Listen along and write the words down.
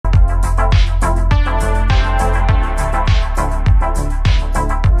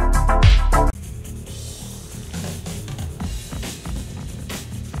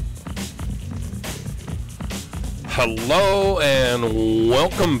Hello and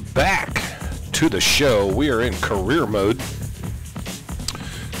welcome back to the show. We are in career mode.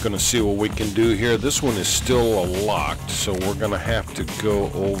 Gonna see what we can do here. This one is still locked, so we're gonna have to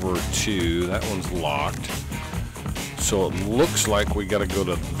go over to that one's locked. So it looks like we gotta go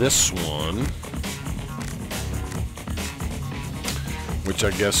to this one, which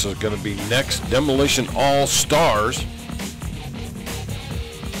I guess is gonna be next. Demolition All Stars.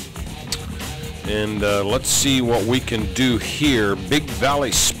 And let's see what we can do here. Big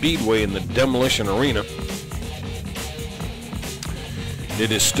Valley Speedway in the Demolition Arena.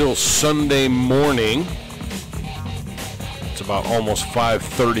 It is still Sunday morning. It's about almost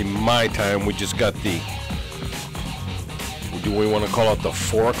 5:30 my time. We just got the, do we want to call it the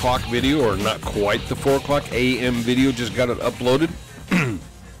 4 o'clock video, or not quite the 4 o'clock a.m. video? Just got it uploaded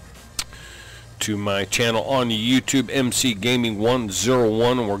to my channel on YouTube, MC Gaming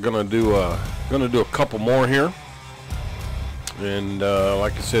 101, and we're gonna do a couple more here. And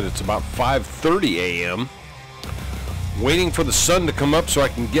like I said, it's about 5:30 a.m. Waiting for the sun to come up so I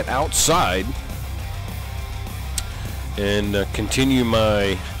can get outside and continue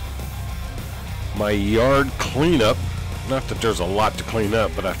my yard cleanup. Not that there's a lot to clean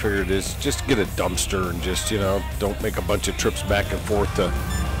up, but I figured it's just get a dumpster and just, you know, don't make a bunch of trips back and forth to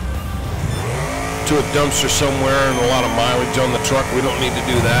a dumpster somewhere and a lot of mileage on the truck. We don't need to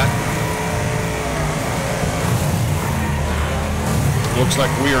do that. Looks like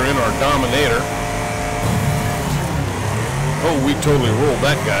we are in our Dominator. Oh, we totally rolled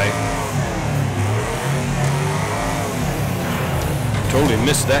that guy. Totally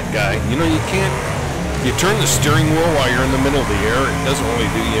missed that guy. You know, you turn the steering wheel while you're in the middle of the air. It doesn't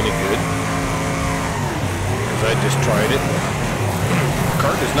really do you any good. Because I just tried it. The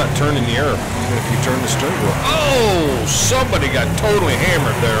car does not turn in the air even if you turn the steering wheel. Oh, somebody got totally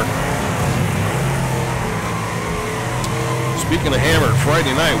hammered there. Speaking of hammered,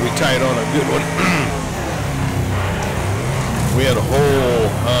 Friday night we tied on a good one. We had a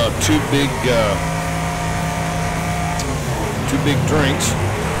whole two big drinks,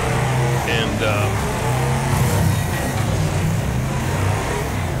 and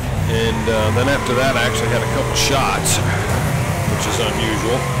then after that I actually had a couple shots, which is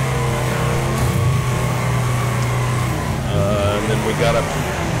unusual. And then we got up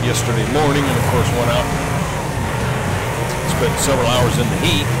yesterday morning and of course went out, spent several hours in the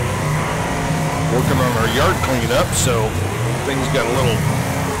heat working on our yard cleanup, so things got a little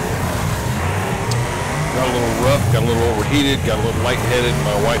rough, got a little overheated, got a little lightheaded.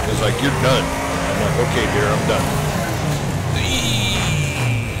 My wife is like, "You're done." I'm like, "Okay, dear, I'm done."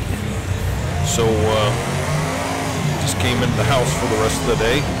 So just came into the house for the rest of the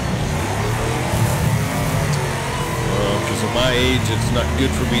day. Because at my age, it's not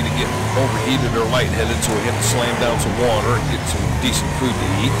good for me to get overheated or lightheaded, so we have to slam down some water and get some decent food to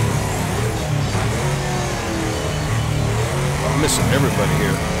eat. I'm missing everybody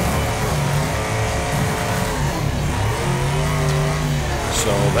here.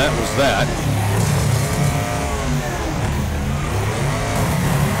 So that was that.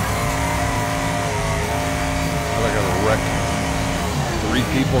 I gotta wreck 3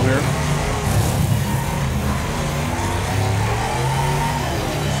 people here.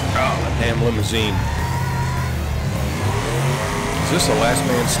 Oh, that damn limousine. Is this the last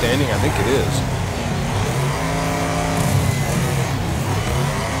man standing? I think it is.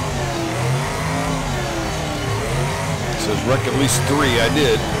 It says wreck at least 3. I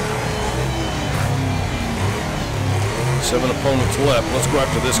did. 7 opponents left. Let's go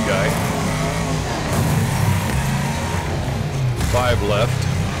after this guy. 5 left.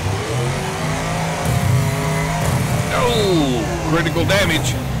 Oh, critical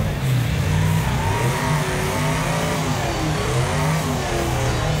damage.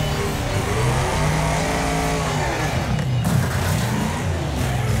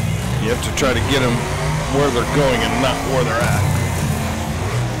 You have to try to get them where they're going and not where they're at.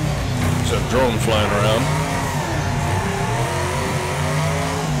 There's a drone flying around.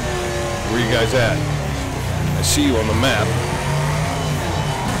 Where you guys at? I see you on the map.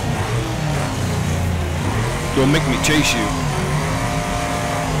 Don't make me chase you.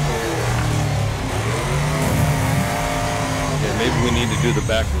 Yeah, maybe we need to do the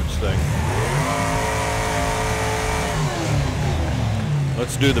backwards thing.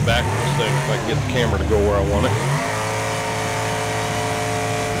 Let's do the backwards thing if I can get the camera to go where I want it.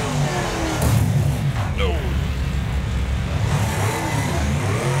 No.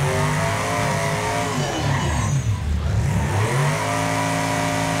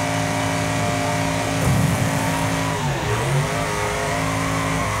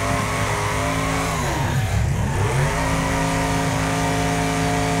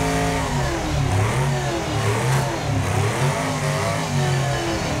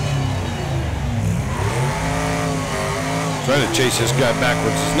 Trying to chase this guy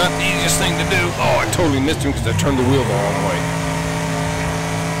backwards is not the easiest thing to do. Oh, I totally missed him because I turned the wheel the wrong way.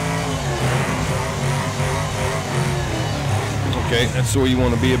 Okay, that's the way you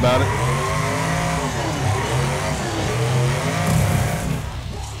want to be about it.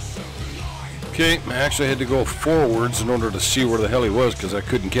 Okay, I actually had to go forwards in order to see where the hell he was because I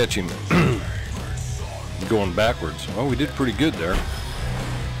couldn't catch him going backwards. Oh, we did pretty good there.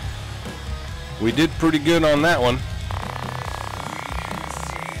 We did pretty good on that one.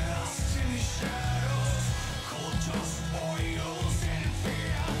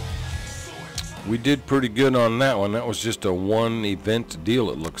 We did pretty good on that one. That was just a one event deal,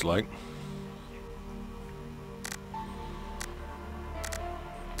 it looks like.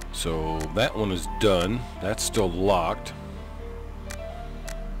 So that one is done. That's still locked.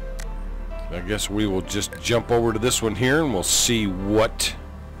 I guess we will just jump over to this one here and we'll see what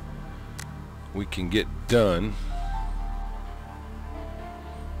we can get done.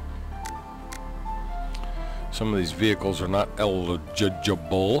 Some of these vehicles are not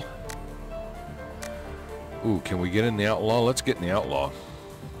eligible. Ooh, can we get in the outlaw? Let's get in the outlaw.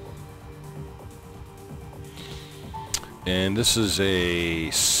 And this is a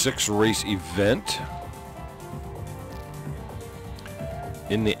 6-race event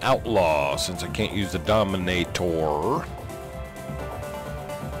in the outlaw, since I can't use the Dominator,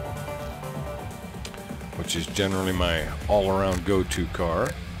 which is generally my all-around go-to car.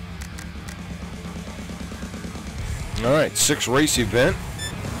 All right, 6-race event.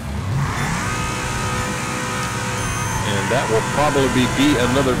 And that will probably be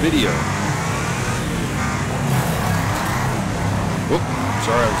another video. Whoop,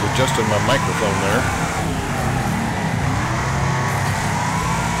 sorry, I was adjusting my microphone there.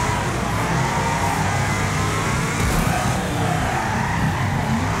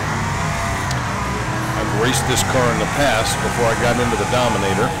 I've raced this car in the past before I got into the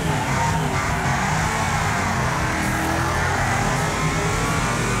Dominator.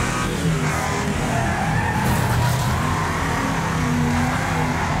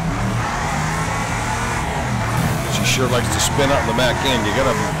 Sure likes to spin out in the back end. You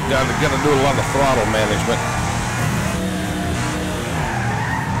gotta do a lot of throttle management.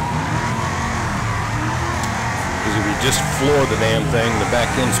 Because if you just floor the damn thing, the back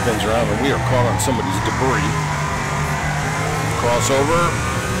end spins around, and we are caught on somebody's debris. Crossover.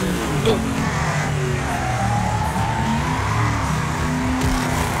 Oh.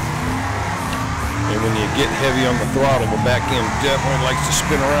 And when you get heavy on the throttle, the back end definitely likes to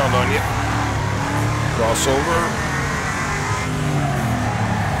spin around on you. Crossover.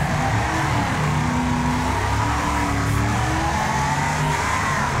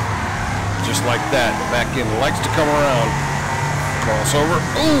 Just like that, the back end likes to come around. Crossover.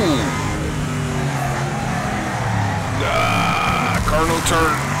 Ooh! Car no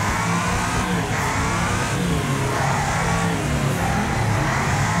turn.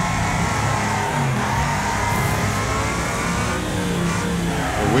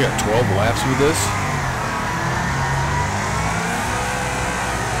 Well, we got 12 laps with this.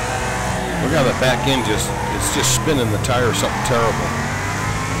 Look how the back end it's just spinning the tire something terrible.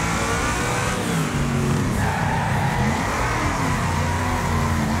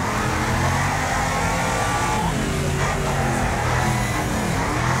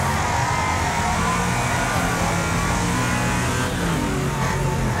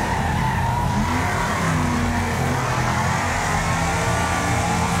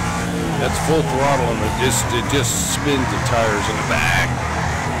 That's full throttle and it just spins the tires in the back.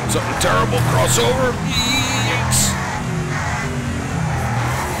 Something terrible. Crossover. Yes.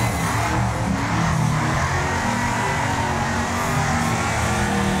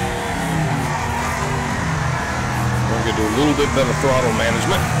 We're going to do a little bit better throttle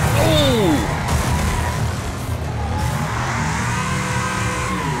management. Oh!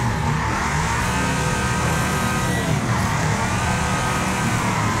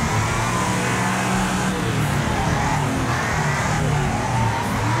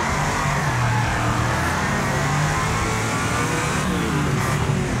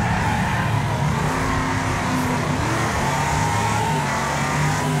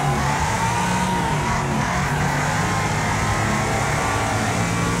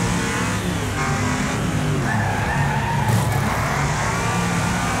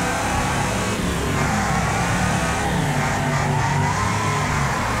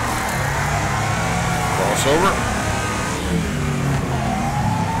 Over.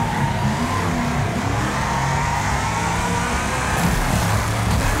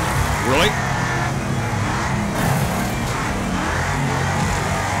 Really?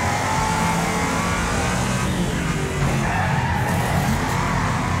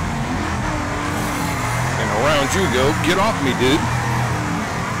 Get off me, dude.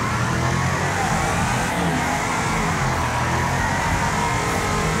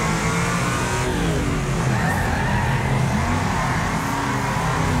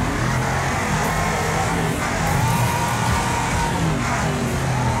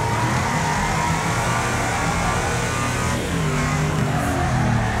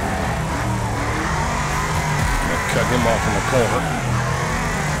 Cut him off in the corner.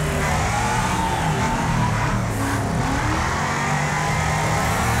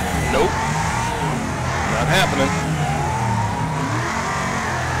 Nope. Not happening.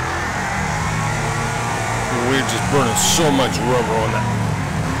 We're just burning so much rubber on that.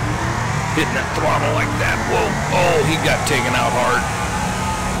 Hitting that throttle like that. Whoa. Oh, he got taken out hard.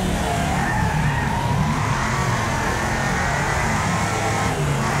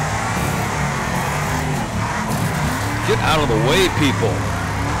 Get out of the way, people.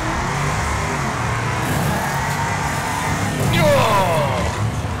 Oh.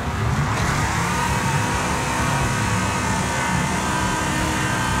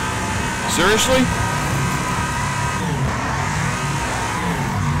 Seriously?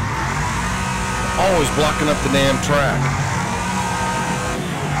 Always blocking up the damn track.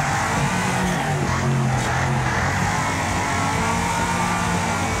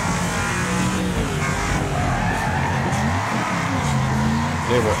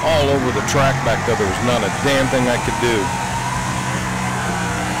 They were all over the track back there. There was not a damn thing I could do.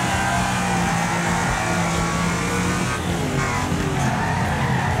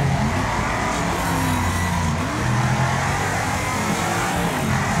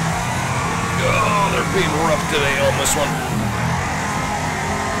 Oh, they're being rough today on this one.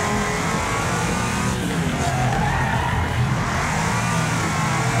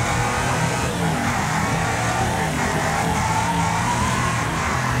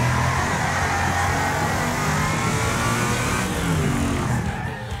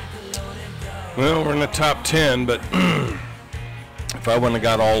 Well, we're in the top 10, but if I wouldn't have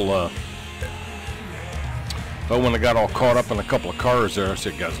got all caught up in a couple of cars there, I see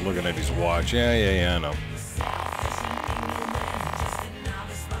guys looking at his watch. Yeah, I know.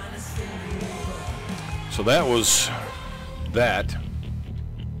 So that was that.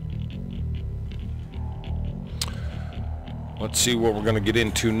 Let's see what we're going to get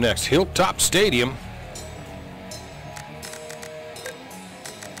into next. Hilltop Stadium.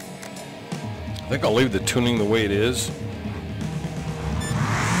 I think I'll leave the tuning the way it is.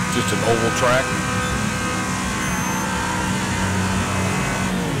 Just an oval track.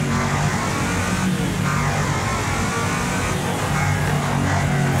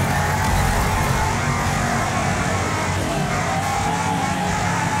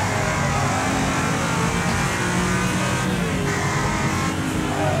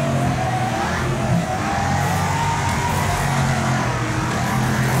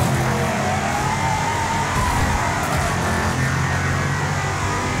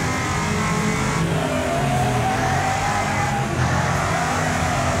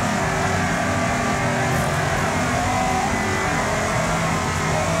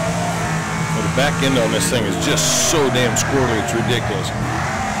 Back end on this thing is just so damn squirrely, it's ridiculous.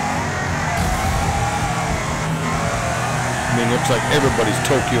 I mean, it looks like everybody's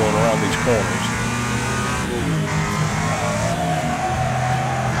Tokyoing around these corners.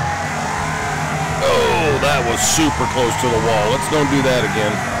 Oh, that was super close to the wall. Let's don't do that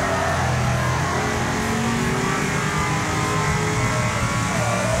again.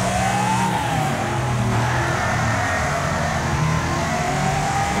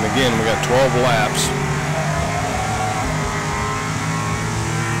 Again, we got 12 laps.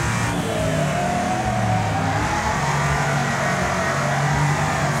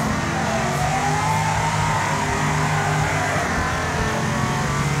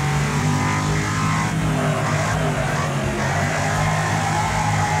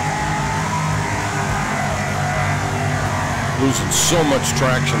 Losing so much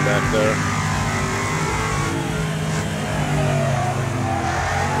traction back there.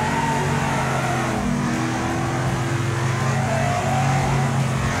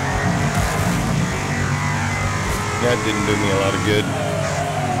 That didn't do me a lot of good.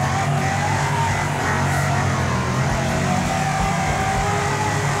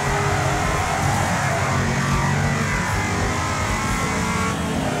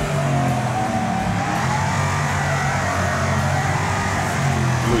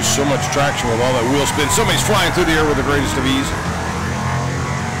 Lose so much traction with all that wheel spin. Somebody's flying through the air with the greatest of ease.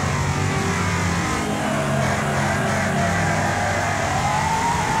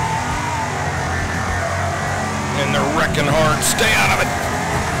 And they're wrecking hard. Stay out of it.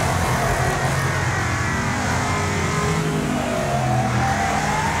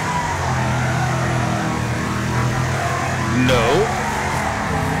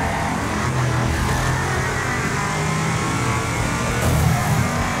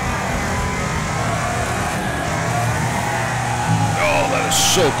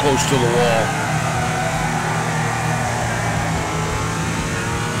 so close to the wall.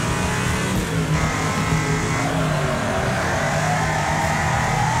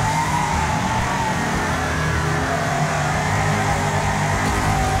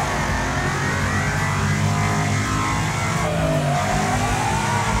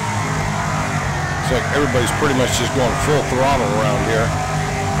 It's like everybody's pretty much just going full throttle around here.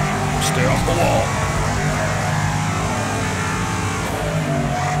 Stay off the wall.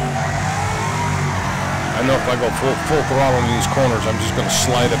 I know if I go full throttle in these corners, I'm just going to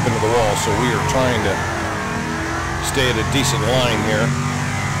slide up into the wall. So we are trying to stay at a decent line here.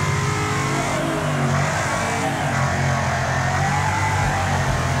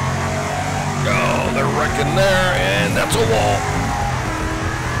 Oh, they're wrecking there, and that's a wall.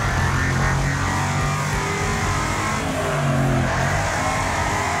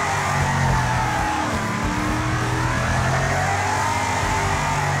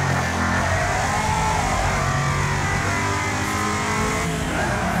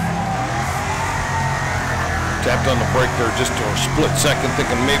 Tapped on the brake there just for a split second,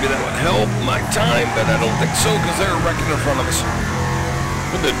 thinking maybe that would help my time, but I don't think so because they're wrecking in front of us.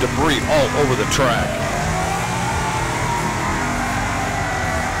 With the debris all over the track.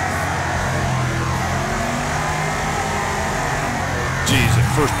 Geez, the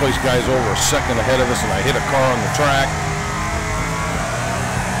first place guy's over a second ahead of us and I hit a car on the track.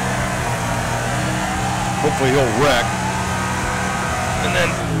 Hopefully he'll wreck. And then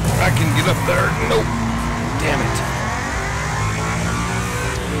I can get up there. Nope. Damn it.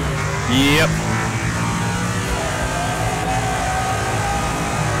 Yep.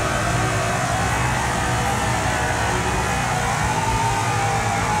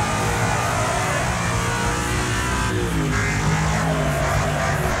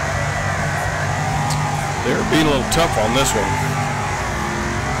 They're being a little tough on this one.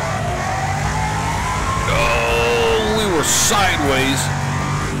 Oh, we were sideways.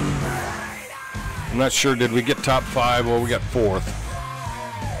 I'm not sure, did we get top 5? Well, we got 4th.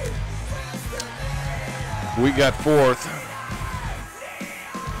 We got 4th.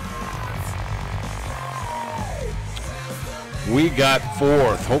 We got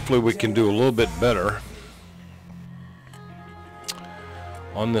 4th. Hopefully we can do a little bit better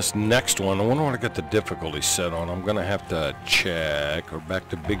on this next one. I wonder what I got the difficulty set on. I'm going to have to check. Or back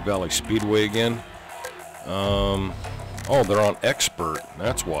to Big Valley Speedway again. Oh, they're on expert.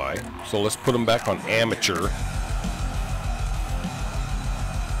 That's why. So let's put them back on amateur.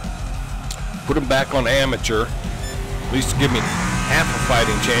 Put them back on amateur. At least give me half a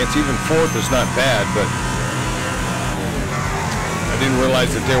fighting chance. Even 4th is not bad, but I didn't realize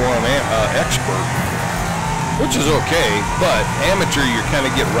that they were on expert, which is okay. But amateur, you kind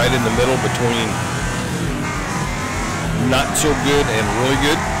of get right in the middle between not so good and really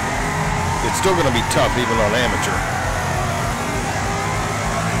good. It's still going to be tough even on amateur.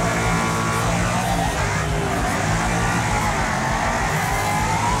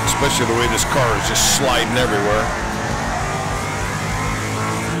 Especially the way this car is just sliding everywhere.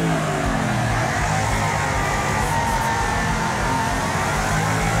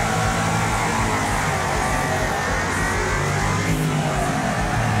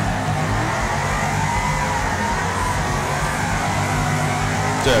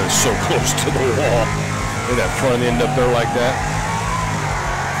 That is so close to the wall. Look at that front end up there like that.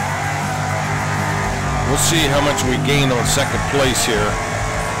 We'll see how much we gain on second place here.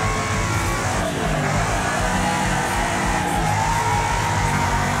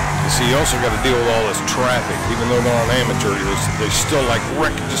 See, you also got to deal with all this traffic. Even though they're on amateur, they still like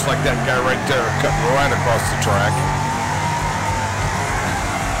wreck, just like that guy right there, cutting right across the track.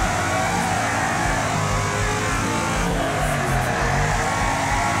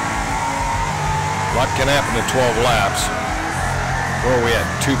 A lot can happen in 12 laps. Where are we at?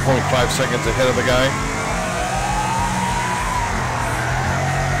 2.5 seconds ahead of the guy.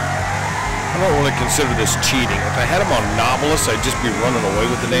 I don't really consider this cheating. If I had him on novice, I'd just be running away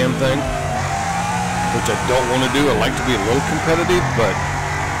with the damn thing, which I don't want to do. I like to be a little competitive, but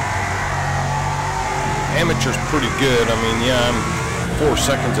amateur's pretty good. I mean, yeah, I'm 4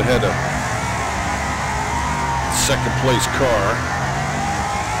 seconds ahead of second place car,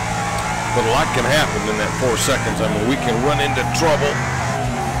 but a lot can happen in that 4 seconds. I mean, we can run into trouble.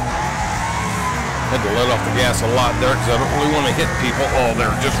 Had to let off the gas a lot there because I don't really want to hit people. Oh,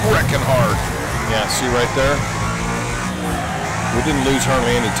 they're just wrecking hard. Yeah, see right there? We didn't lose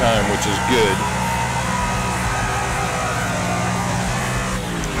hardly any time, which is good.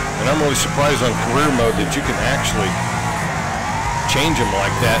 And I'm really surprised on career mode that you can actually change them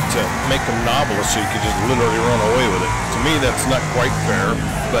like that to make them novelist so you could just literally run away with it. To me, that's not quite fair,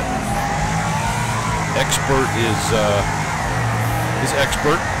 but expert is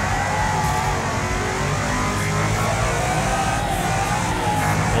expert.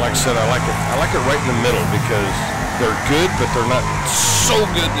 Like I said, I like it right in the middle because they're good, but they're not so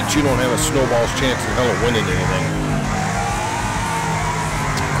good that you don't have a snowball's chance in hell of winning anything.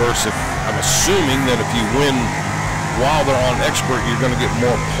 Of course, I'm assuming that if you win while they're on expert, you're going to get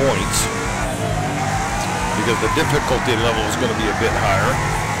more points because the difficulty level is going to be a bit higher.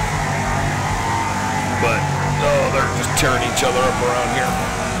 But, oh, they're just tearing each other up around here.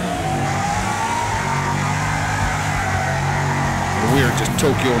 And we are just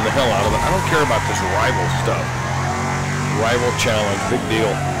Tokyoing the hell out of it. I don't care about this rival stuff. Rival challenge, big deal.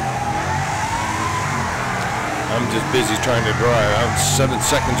 I'm just busy trying to drive. I'm 7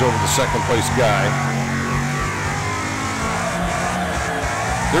 seconds over the second place guy.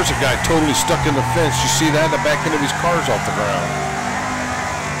 There's a guy totally stuck in the fence. You see that? The back end of his car's off the ground.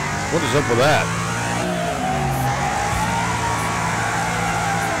 What is up with that?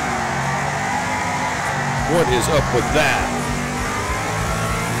 What is up with that?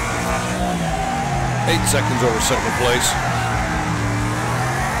 8 seconds over second place.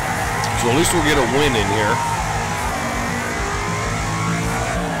 So at least we'll get a win in here.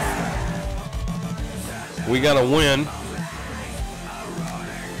 We got a win.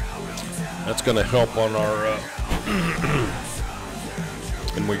 That's going to help on our...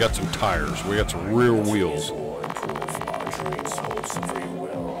 and we got some tires. We got some rear wheels.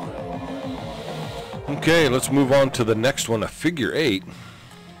 Okay, let's move on to the next one, a figure 8.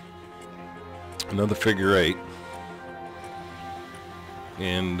 Another figure 8.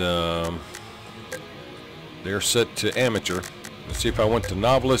 And they're set to amateur. Let's see, if I went to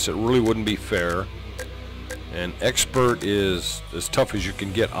novice, it really wouldn't be fair. And expert is as tough as you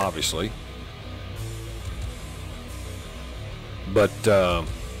can get, obviously. But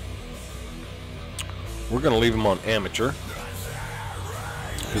we're going to leave them on amateur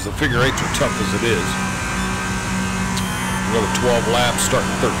because the figure 8s are tough as it is. Another 12 laps,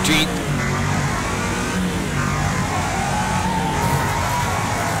 starting 13th.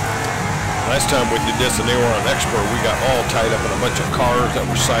 Last time we did this and they were on expert, we got all tied up in a bunch of cars that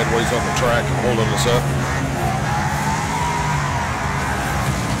were sideways on the track and holding us up.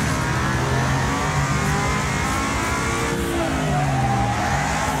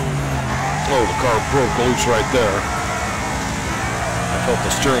 Oh, the car broke loose right there. I felt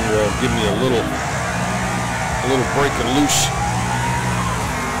the steering wheel give me a little breaking loose.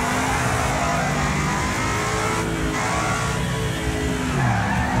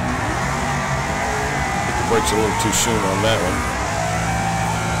 Hit the brakes a little too soon on that one.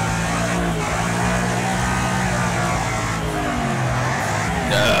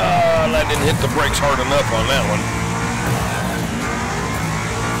 I didn't hit the brakes hard enough on that one.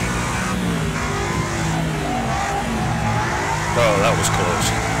 Oh, that was close.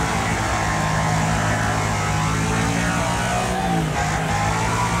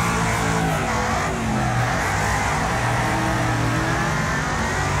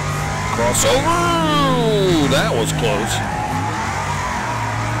 Crossover! Ooh, that was close.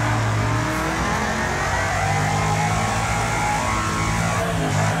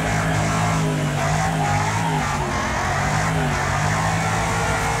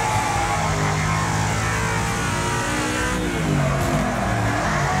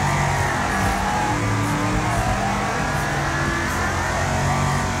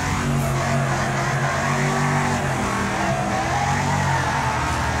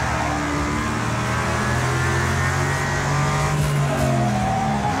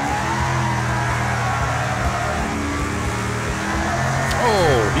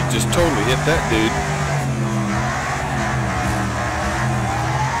 Just totally hit that dude.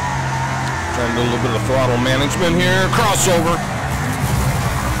 Trying to do a little bit of throttle management here. Crossover.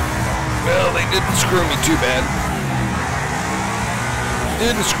 Well, they didn't screw me too bad.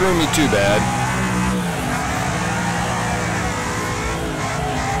 Didn't screw me too bad.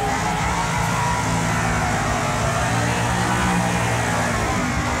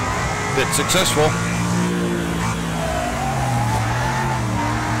 Bit successful.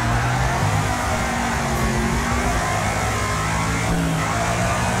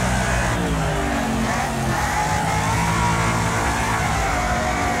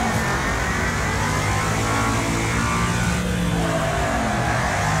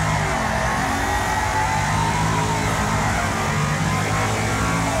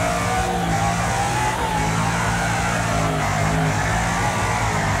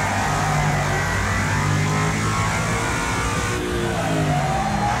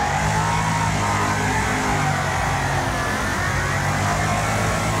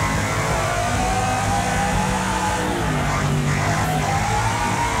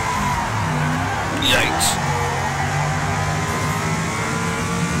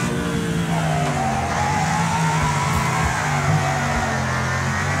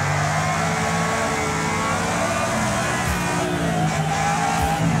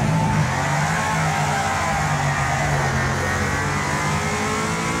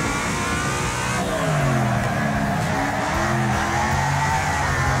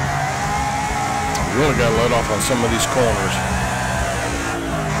 Really got to let off on some of these corners.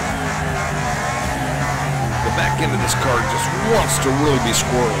 The back end of this car just wants to really be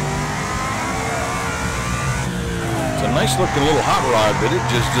squirrely. It's a nice looking little hot rod, but it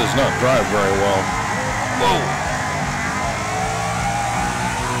just does not drive very well. Whoa!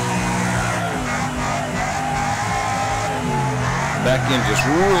 Back end just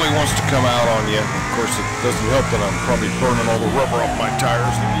really wants to come out on you. Of course, it doesn't help that I'm probably burning all the rubber off my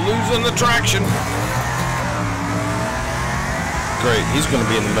tires and losing the traction. Great, he's going to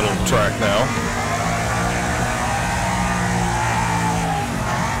be in the middle of the track now.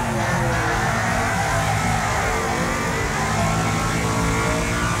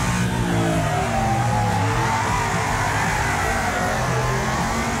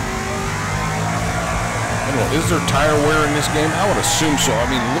 Is there tire wear in this game? I would assume so. I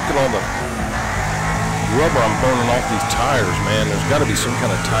mean, look at all the rubber I'm burning off these tires, man. There's got to be some kind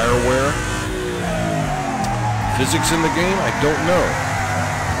of tire wear. Physics in the game? I don't know.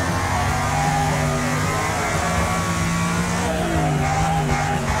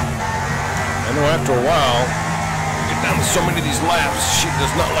 I know after a while, you get down to so many of these laps, she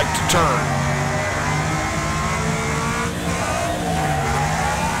does not like to turn.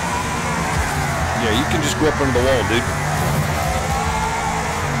 Yeah, you can just go up under the wall, dude.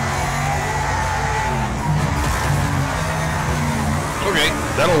 Okay,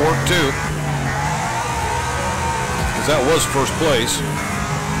 that'll work too. Because that was first place.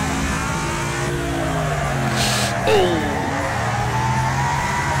 Oh!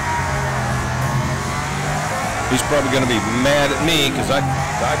 He's probably going to be mad at me because I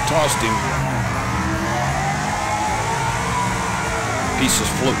tossed him. Pieces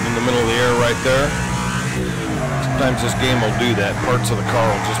floating in the middle of the air right there. Sometimes this game will do that. Parts of the car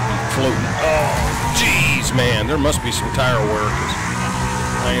will just be floating. Oh, jeez, man. There must be some tire wear because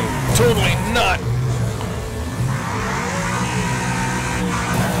I am totally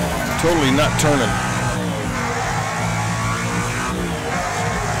not turning.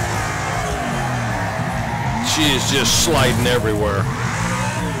 She is just sliding everywhere.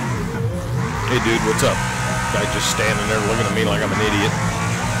 Hey, dude, what's up? Guy just standing there looking at me like I'm an idiot.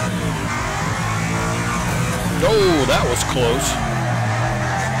 Oh, that was close.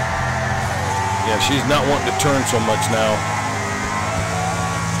 Yeah, she's not wanting to turn so much now.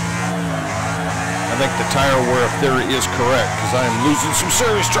 I think the tire wear theory is correct because I am losing some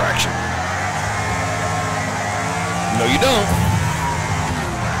serious traction. No, you don't.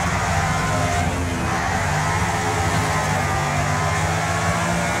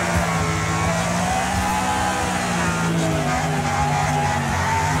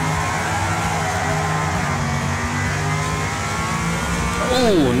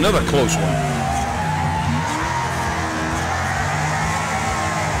 Oh, another close one.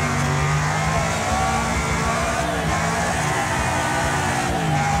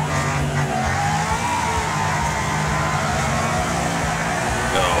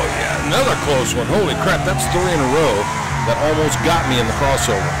 Oh, yeah, another close one. Holy crap, that's 3 in a row that almost got me in the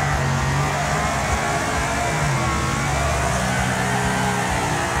crossover.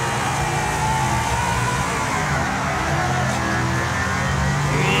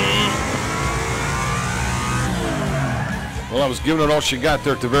 Well, I was giving it all she got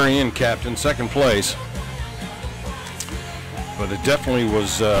there at the very end, Captain. Second place. But it definitely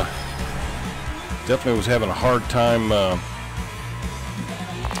was having a hard time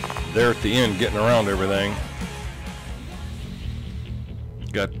there at the end, getting around everything.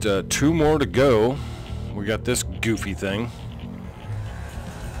 Got 2 more to go. We got this goofy thing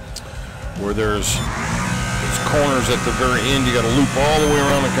where there's corners at the very end. You got to loop all the way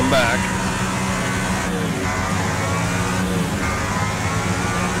around and come back.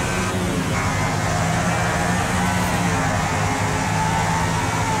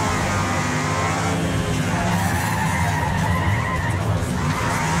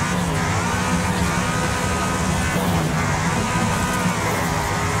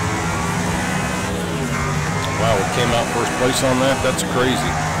 Wow, we came out first place on that? That's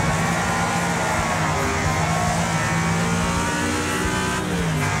crazy.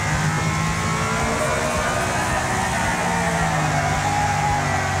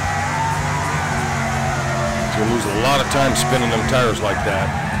 You'll lose a lot of time spinning them tires like that.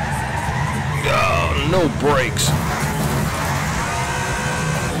 Oh, no brakes.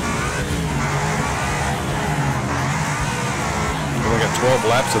 We got 12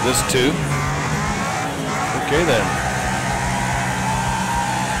 laps of this too. Okay then.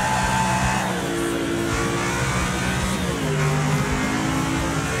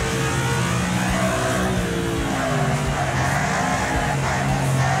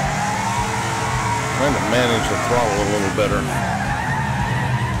 manage the throttle a little better.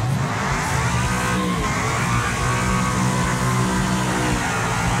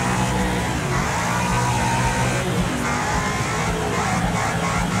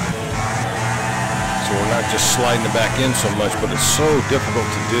 So we're not just sliding it back in so much, but it's so difficult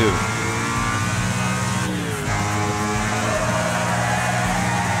to do.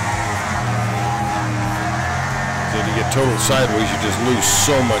 If you get total sideways, you just lose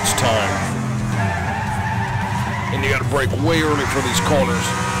so much time. And you got to brake way early for these corners.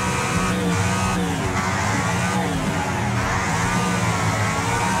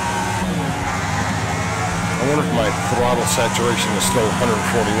 I wonder if my throttle saturation is still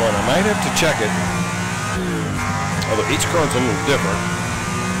 141. I might have to check it. Although each car's a little different.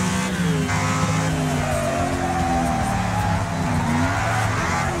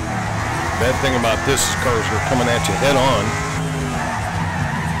 Bad thing about this is cars are coming at you head on.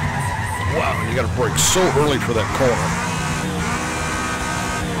 Wow, and you got to brake so early for that corner.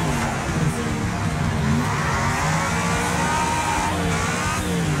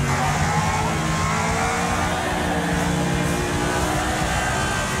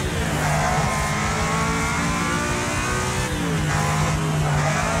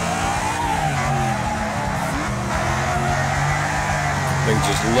 Thing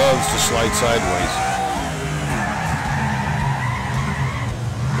just loves to slide sideways.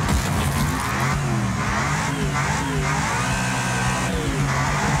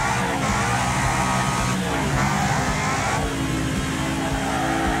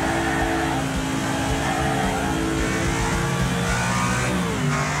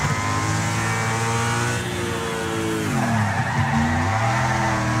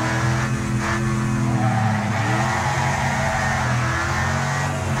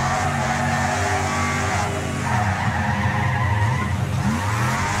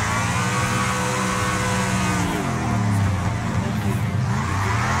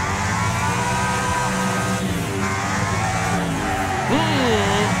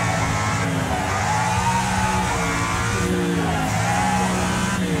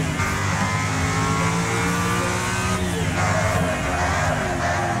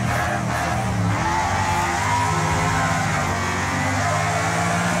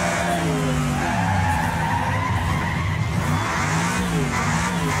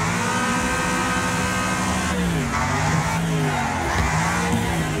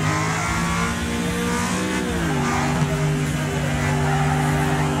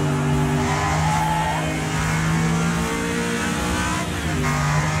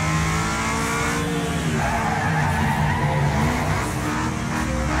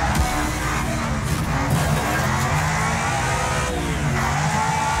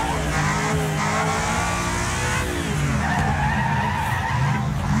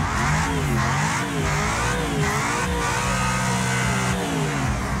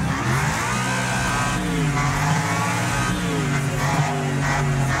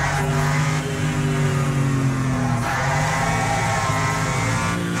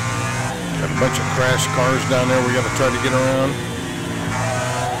 Bunch of crashed cars down there we got to try to get around.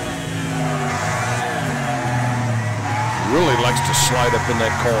 Really likes to slide up in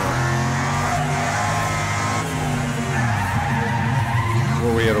that corner.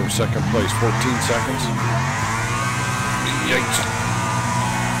 Where are we at over second place? 14 seconds. Yikes.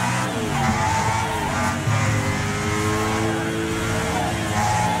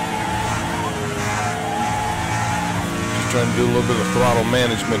 Just trying to do a little bit of throttle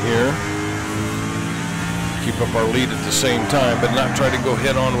management here. Keep up our lead at the same time, but not try to go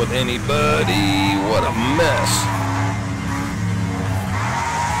head on with anybody. What a mess.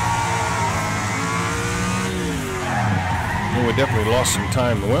 Well, we definitely lost some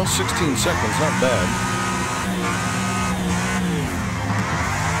time. Well, 16 seconds, not bad.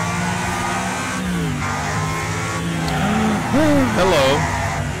 Hello.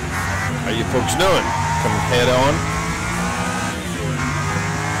 How you folks doing? Coming head on?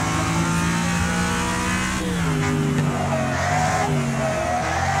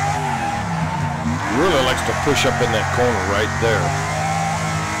 Really likes to push up in that corner right there.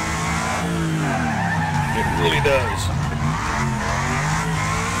 It really does.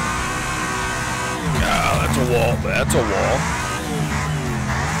 Ah, that's a wall. That's a wall.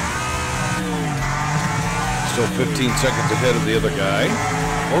 Still 15 seconds ahead of the other guy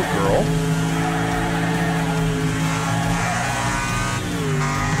or girl.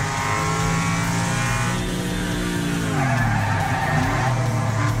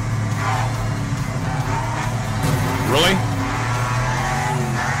 Really?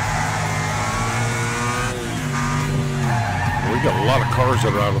 We got a lot of cars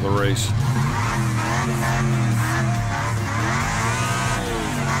that are out of the race.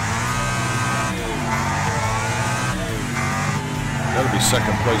 That'll be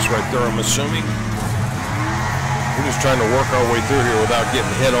second place right there, I'm assuming. We're just trying to work our way through here without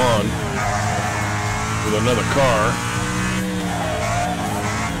getting hit on with another car.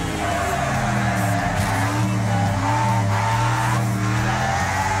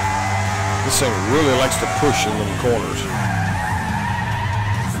 This thing really likes to push in them corners.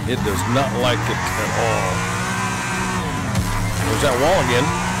 It does not like it at all. There's that wall again.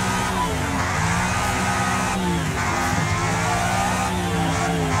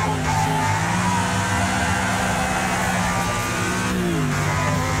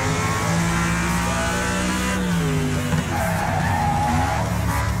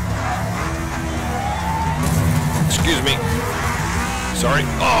 Excuse me. Sorry.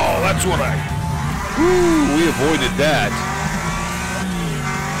 Oh, that's what Woo, we avoided that.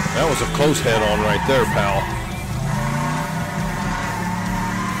 That was a close head-on right there, pal.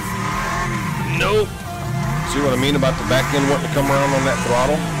 Nope. See what I mean about the back end wanting to come around on that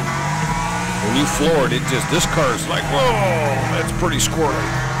throttle? When you floor it, this car's like, whoa, that's pretty squirrely.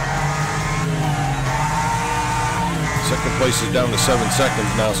 Second place is down to 7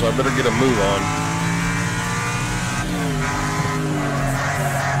 seconds now, so I better get a move on.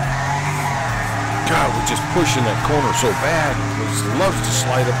 God, we're just pushing that corner so bad. He just loves to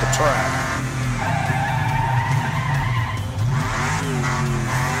slide up the track.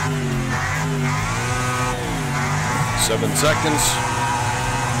 Seven seconds.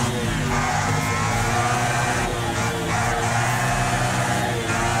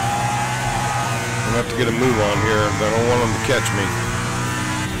 I'm gonna have to get a move on here. I don't want them to catch me.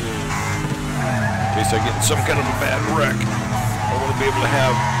 In case I get in some kind of a bad wreck. I want to be able to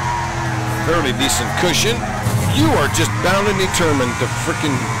have fairly decent cushion. You are just bound and determined to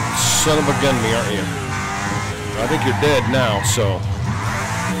freaking son of a gun me, aren't you? I think you're dead now, so.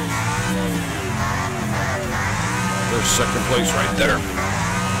 There's second place right there.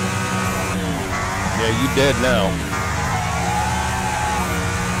 Yeah, you dead now.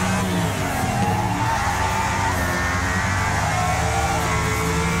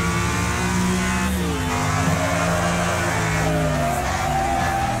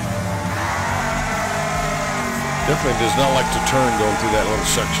 Definitely does not like to turn going through that little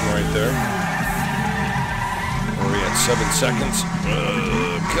section right there. Where are we at? 7 seconds?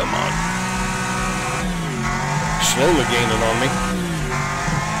 Come on. Slowly gaining on me.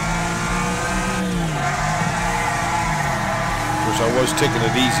 Of course, I was taking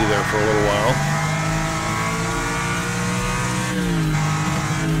it easy there for a little while.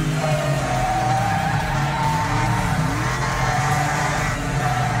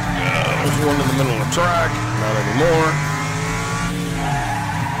 There's one in the middle of the track. Not anymore.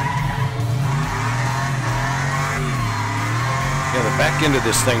 Yeah, the back end of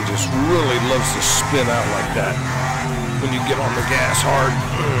this thing just really loves to spin out like that. When you get on the gas hard.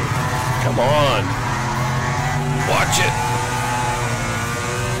 Come on. Watch it.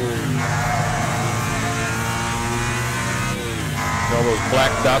 All those black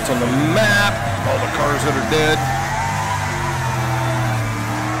dots on the map. All the cars that are dead.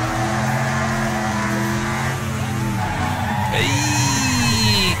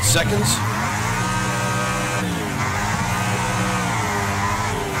 8 seconds.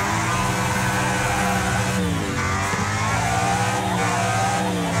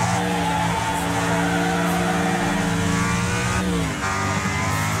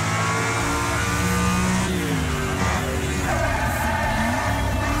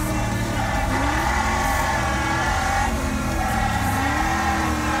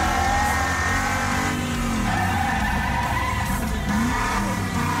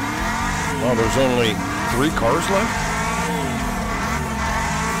 Well, there's only 3 cars left.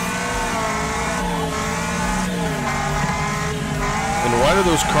 And why do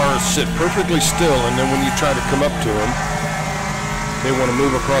those cars sit perfectly still, and then when you try to come up to them, they want to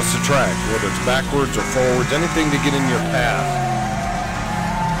move across the track, whether it's backwards or forwards, anything to get in your path.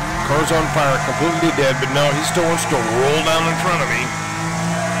 Car's on fire, completely dead, but no, he still wants to roll down in front of me.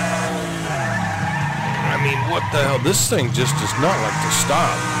 I mean, what the hell? This thing just does not like to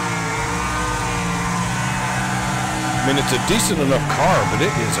stop. I mean, it's a decent enough car, but it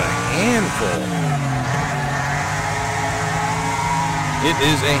is a handful. It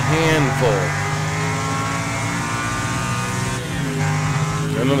is a handful.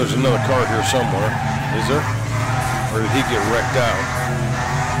 I know there's another car here somewhere. Is there? Or did he get wrecked out?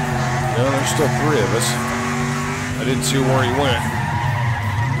 No, there's still 3 of us. I didn't see where he went.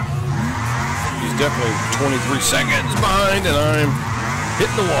 He's definitely 23 seconds behind, and I'm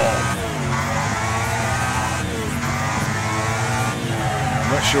hitting the wall.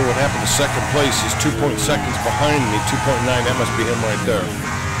 I'm not sure what happened to second place. He's 2 seconds behind me. 2.9. That must be him right there.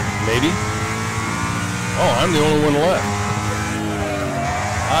 Maybe? Oh, I'm the only one left.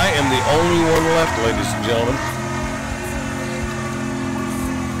 I am the only one left, ladies and gentlemen.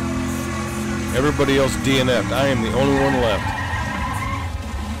 Everybody else DNF'd. I am the only one left.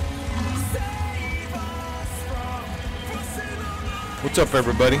 What's up,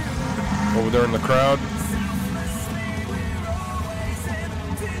 everybody? Over there in the crowd.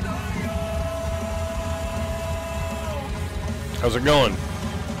 How's it going?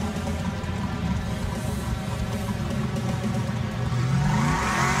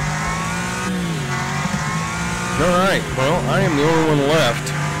 All right. Well, I am the only one left.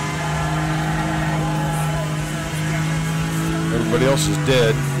 Everybody else is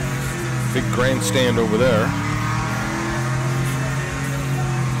dead. Big grandstand over there.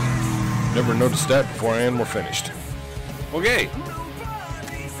 Never noticed that before, and we're finished. Okay.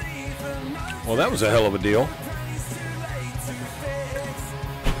 Well, that was a hell of a deal.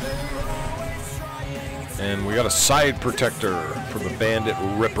 And we got a side protector for the Bandit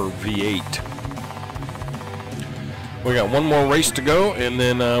Ripper V8. We got one more race to go, and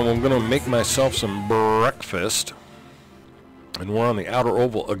then I'm going to make myself some breakfast. And we're on the outer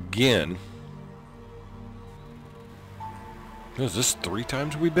oval again. Is this 3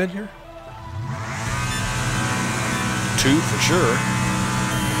 times we've been here? 2 for sure.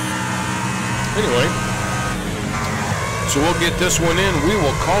 Anyway. So we'll get this one in. We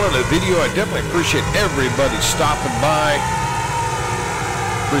will call it a video. I definitely appreciate everybody stopping by.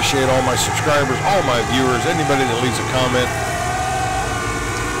 Appreciate all my subscribers, all my viewers, anybody that leaves a comment.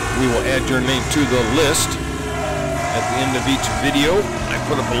 We will add your name to the list at the end of each video. I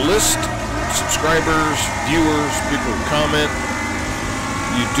put up a list, subscribers, viewers, people who comment.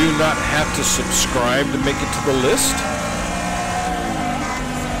 You do not have to subscribe to make it to the list,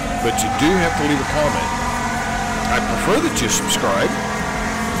 but you do have to leave a comment. I prefer that you subscribe.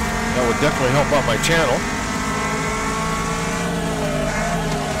 That would definitely help out my channel.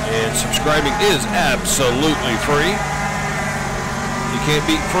 And subscribing is absolutely free. You can't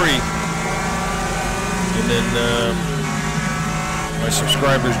beat free. And then my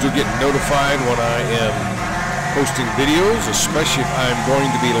subscribers do get notified when I am posting videos, especially if I'm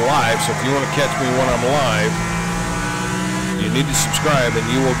going to be live. So if you want to catch me when I'm live, you need to subscribe and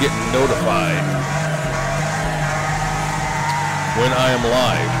you will get notified when I am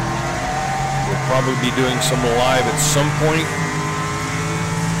live. We'll probably be doing some live at some point.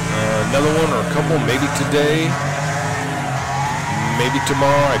 Another one or a couple, maybe today, maybe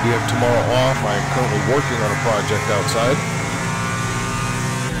tomorrow. I do have tomorrow off. I am currently working on a project outside.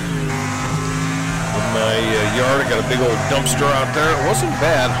 In my yard, I got a big old dumpster out there. It wasn't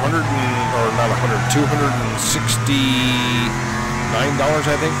bad, $269,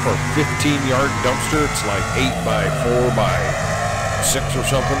 I think, for a 15-yard dumpster. It's like 8 by 4 by 6 or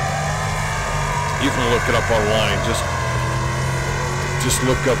something. You can look it up online. Just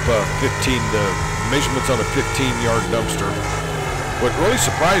look up 15, the measurements on a 15-yard dumpster. What really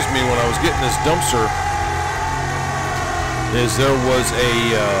surprised me when I was getting this dumpster is there was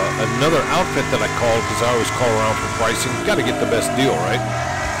another outfit that I called, because I always call around for pricing. Got to get the best deal, right?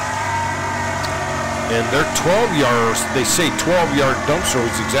 And their 12-yard, they say 12-yard dumpster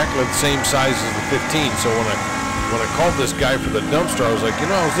was exactly the same size as the 15. So when I called this guy for the dumpster, I was like, you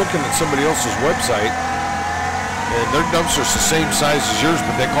know, I was looking at somebody else's website, and their dumpster's the same size as yours,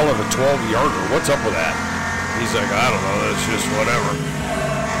 but they call it a 12-yarder. What's up with that? He's like, I don't know, that's just whatever.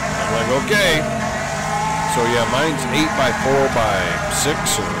 I'm like, okay. So yeah, mine's 8 by 4 by 6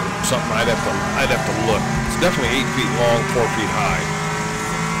 or something. I'd have to look. It's definitely 8 feet long, 4 feet high.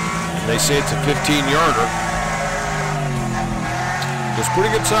 And they say it's a 15-yarder. It's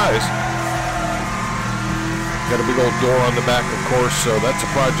pretty good size. Got a big old door on the back, of course, so that's a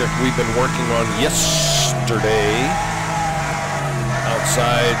project we've been working on yesterday.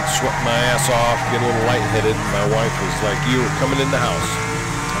 Outside, sweating my ass off, getting a little lightheaded. My wife was like, you were coming in the house.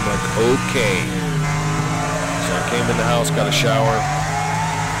 I'm like, okay. So I came in the house, got a shower.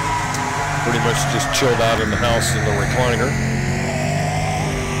 Pretty much just chilled out in the house in the recliner.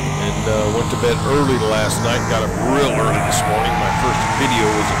 And went to bed early last night, got up real early this morning. My first video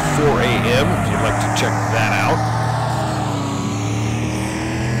was at 4 a.m. if you'd like to check that out.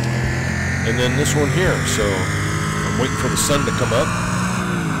 And then this one here, so I'm waiting for the sun to come up.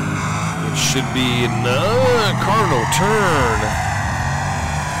 It should be another cardinal turn,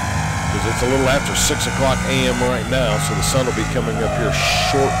 because it's a little after 6 o'clock a.m. right now, so the sun will be coming up here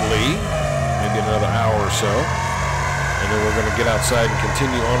shortly, maybe another hour or so. And then we're going to get outside and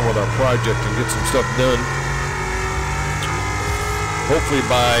continue on with our project and get some stuff done. hopefully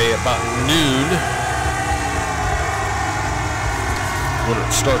by about noon, when it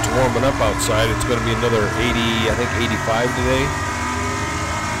starts warming up outside, it's going to be another 80, I think 85 today.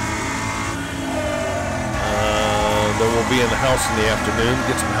 Then we'll be in the house in the afternoon,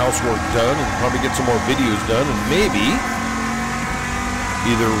 get some housework done, and probably get some more videos done, and maybe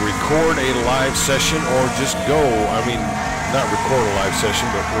either record a live session or just go, I mean, not record a live session,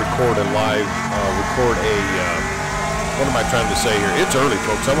 but record a, what am I trying to say here? It's early,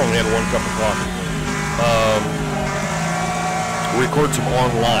 folks. I've only had 1 cup of coffee. Record some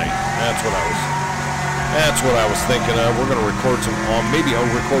online. That's what I was thinking of. We're going to record some, maybe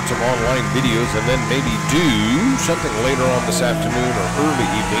I'll record some online videos and then maybe do something later on this afternoon or early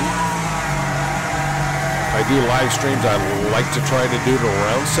evening. If I do live streams, I like to try to do it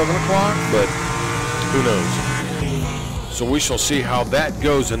around 7 o'clock, but who knows? So we shall see how that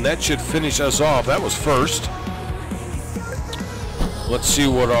goes, and that should finish us off. That was first. Let's see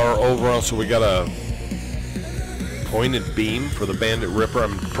what our overall, so we got a pointed beam for the Bandit Ripper.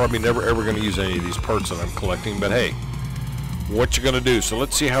 I'm probably never ever going to use any of these parts that I'm collecting, but hey, what you going to do? So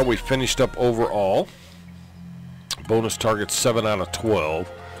let's see how we finished up overall. Bonus targets 7 out of 12.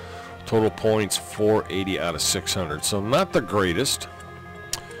 Total points 480 out of 600. So not the greatest,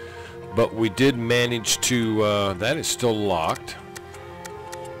 but we did manage to, that is still locked.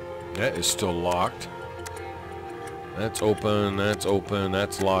 That is still locked. That's open, that's open,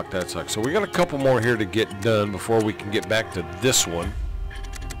 that's locked, that's locked. So we got a couple more here to get done before we can get back to this one.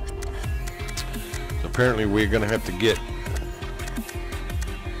 So apparently we're going to have to get,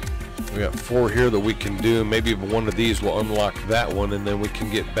 we got 4 here that we can do. Maybe one of these will unlock that one, and then we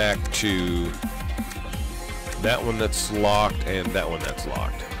can get back to that one that's locked and that one that's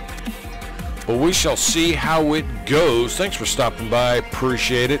locked. But we shall see how it goes. Thanks for stopping by.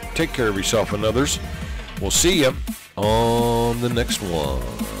 Appreciate it. Take care of yourself and others. We'll see you on the next one.